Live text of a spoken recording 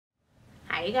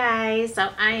Hi guys, so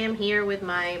I am here with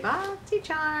my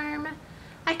Boxycharm.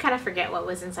 I kind of forget what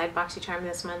was inside Boxycharm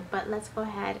this month, but let's go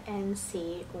ahead and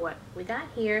see what we got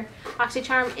here.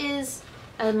 Boxycharm is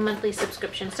a monthly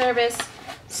subscription service.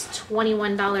 It's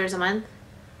 $21 a month.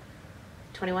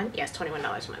 21? Yes, $21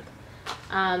 a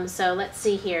month. So let's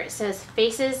see here. It says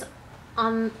Faces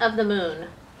of the Moon.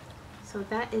 So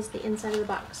that is the inside of the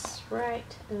box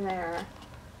right there.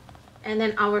 And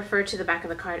then I'll refer to the back of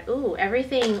the card. Ooh,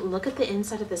 everything, look at the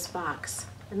inside of this box.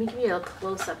 Let me give you a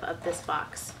close-up of this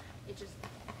box.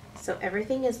 So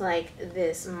everything is like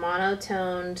this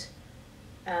monotoned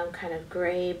kind of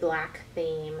gray-black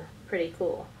theme. Pretty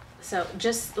cool. So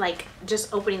just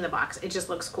opening the box, it just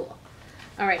looks cool.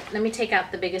 All right, let me take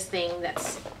out the biggest thing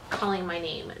that's calling my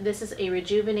name. This is a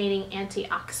rejuvenating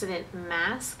antioxidant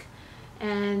mask.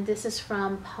 And this is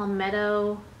from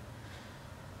Palmetto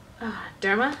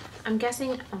Derma, I'm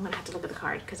guessing. I'm gonna have to look at the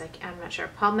card because I'm not sure.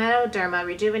 Palmetto Derma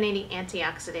Rejuvenating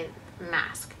Antioxidant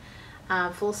Mask.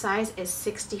 Full size is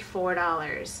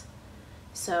 $64.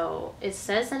 So it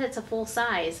says that it's a full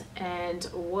size, and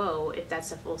whoa, if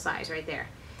that's a full size right there.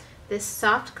 This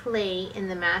soft clay in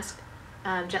the mask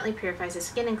gently purifies the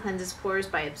skin and cleanses pores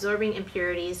by absorbing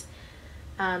impurities.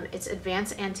 Its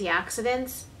advanced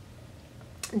antioxidants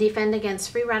defend against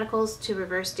free radicals to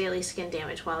reverse daily skin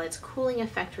damage, while its cooling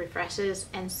effect refreshes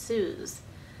and soothes.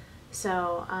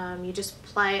 So you just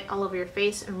apply it all over your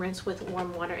face and rinse with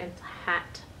warm water and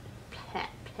pat.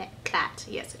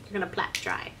 Yes, you're gonna pat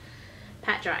dry.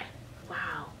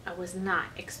 Wow, I was not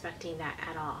expecting that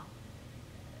at all.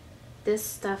 This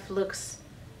stuff looks,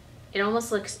 it almost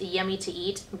looks yummy to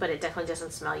eat, but it definitely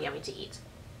doesn't smell yummy to eat.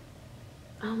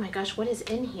 Oh my gosh, what is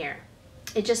in here?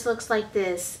 It just looks like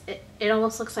this. It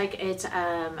almost looks like it's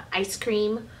ice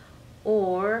cream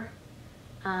or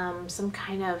some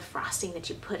kind of frosting that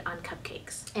you put on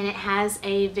cupcakes. And it has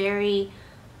a very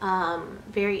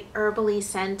herbally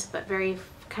scent, but very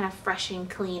kind of fresh and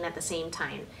clean at the same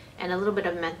time. And a little bit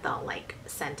of menthol-like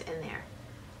scent in there,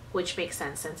 which makes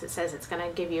sense since it says it's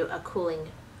gonna give you a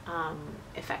cooling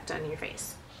effect on your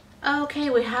face. Okay,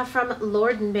 we have from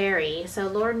Lord & Berry. So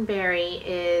Lord & Berry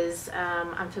is,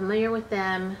 I'm familiar with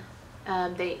them.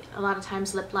 They, a lot of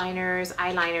times, lip liners,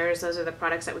 eyeliners, those are the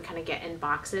products that we kind of get in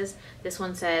boxes. This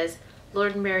one says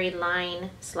Lord & Berry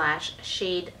Line /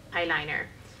 Shade Eyeliner.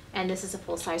 And this is a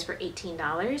full size for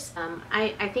 $18.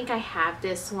 I think I have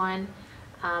this one.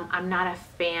 I'm not a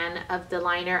fan of the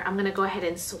liner. I'm gonna go ahead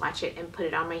and swatch it and put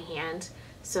it on my hand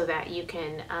so that you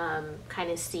can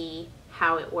kind of see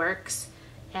how it works.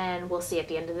 And we'll see at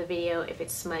the end of the video if it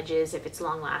smudges, if it's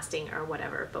long lasting or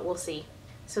whatever, but we'll see.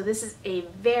 So this is a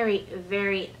very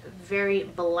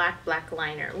black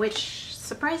liner, which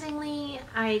surprisingly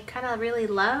I kind of really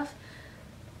love.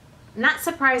 Not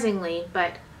surprisingly,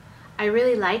 but I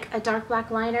really like a dark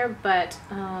black liner, but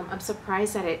I'm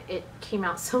surprised that it came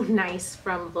out so nice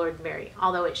from Lord & Berry,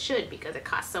 although it should because it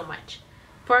costs so much.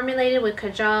 Formulated with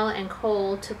kajal and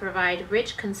kohl to provide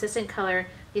rich, consistent color,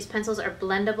 these pencils are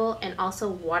blendable and also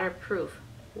waterproof.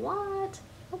 What?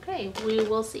 Okay, we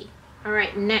will see. All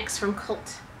right, next from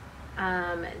Cult.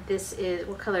 This is,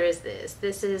 what color is this?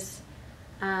 This is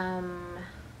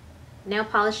nail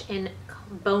polish in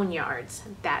Boneyards.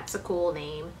 That's a cool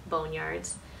name,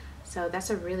 Boneyards. So that's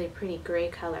a really pretty gray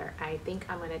color. I think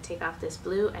I'm gonna take off this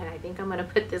blue and I think I'm gonna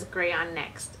put this gray on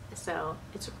next. So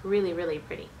it's really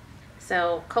pretty.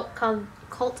 So Cult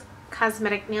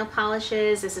Cosmetic nail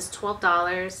polishes. This is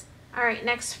 $12. All right,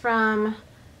 next from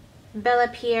Bella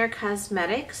Pierre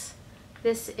Cosmetics.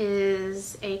 This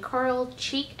is a coral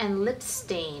cheek and lip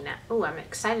stain. Oh, I'm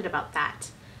excited about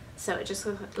that. So it just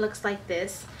looks like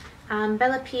this.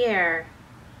 Bella Pierre.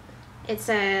 It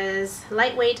says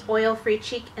lightweight, oil-free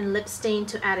cheek and lip stain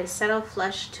to add a subtle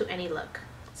flush to any look.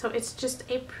 So it's just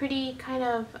a pretty kind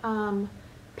of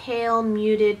pale,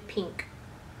 muted pink.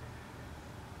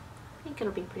 I think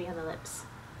it'll be pretty on the lips.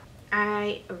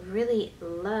 I really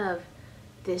love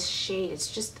this shade.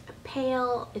 It's just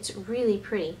pale. It's really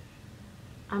pretty.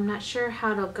 I'm not sure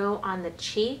how it'll go on the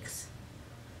cheeks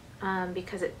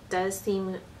because it does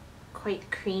seem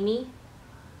quite creamy.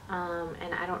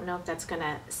 And I don't know if that's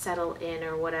gonna settle in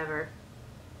or whatever,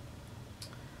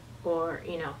 or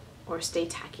you know, or stay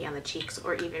tacky on the cheeks,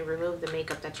 or even remove the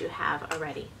makeup that you have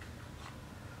already.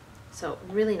 So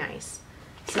really nice.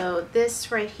 So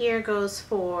this right here goes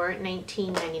for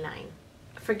 $19.99.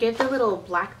 Forgive the little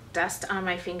black dust on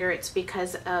my finger. It's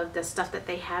because of the stuff that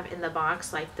they have in the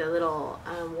box, like the little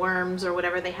worms or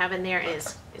whatever they have in there.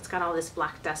 It's got all this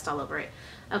black dust all over it.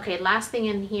 Okay, last thing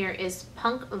in here is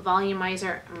Punk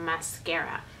Volumizer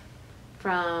Mascara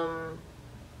from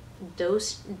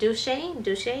Douche, I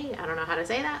don't know how to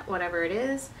say that, whatever it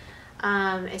is.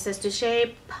 It says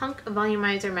Douche Punk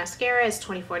Volumizer Mascara is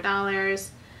 $24.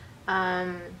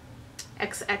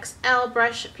 XXL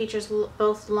brush features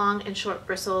both long and short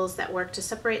bristles that work to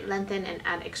separate, lengthen, and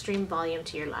add extreme volume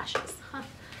to your lashes. Huh.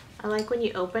 I like when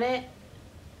you open it,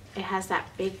 it has that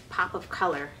big pop of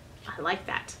color. I like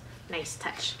that. Nice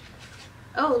touch.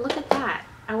 Oh, look at that.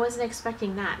 I wasn't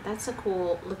expecting that. That's a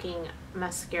cool looking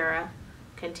mascara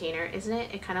container, isn't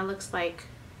it? It kind of looks like,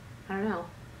 I don't know,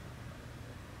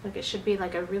 like it should be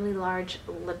like a really large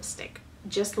lipstick.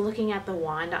 Just looking at the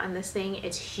wand on this thing,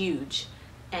 it's huge.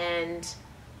 And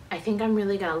I think I'm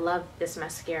really gonna love this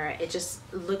mascara. It just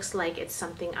looks like it's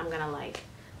something I'm gonna like.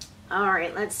 All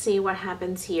right, let's see what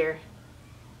happens here.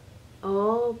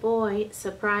 Oh boy,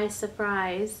 surprise,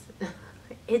 surprise.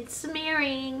 It's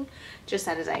smearing, just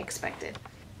as I expected.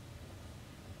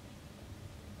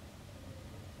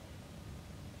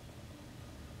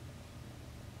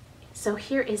 So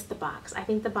here is the box. I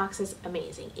think the box is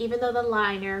amazing. Even though the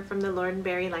liner from the Lord &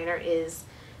 Berry liner is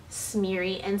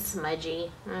smeary and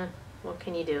smudgy, what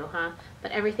can you do, huh?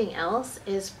 But everything else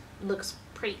looks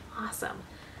pretty awesome.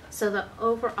 So the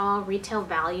overall retail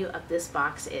value of this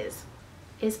box is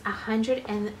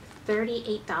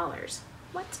 $138.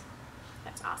 What?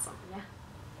 That's awesome. Yeah.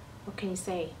 What can you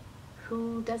say?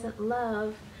 Who doesn't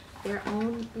love their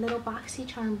own little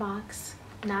Boxycharm box?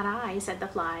 Not I, said the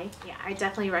fly. Yeah, I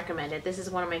definitely recommend it. This is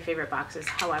one of my favorite boxes.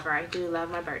 However, I do love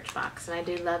my Birchbox and I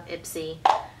do love Ipsy,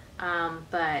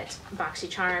 but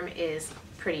Boxycharm is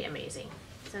pretty amazing.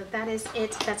 So that is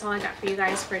it. That's all I got for you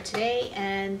guys for today,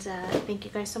 and thank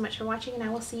you guys so much for watching, and I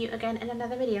will see you again in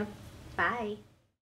another video. Bye.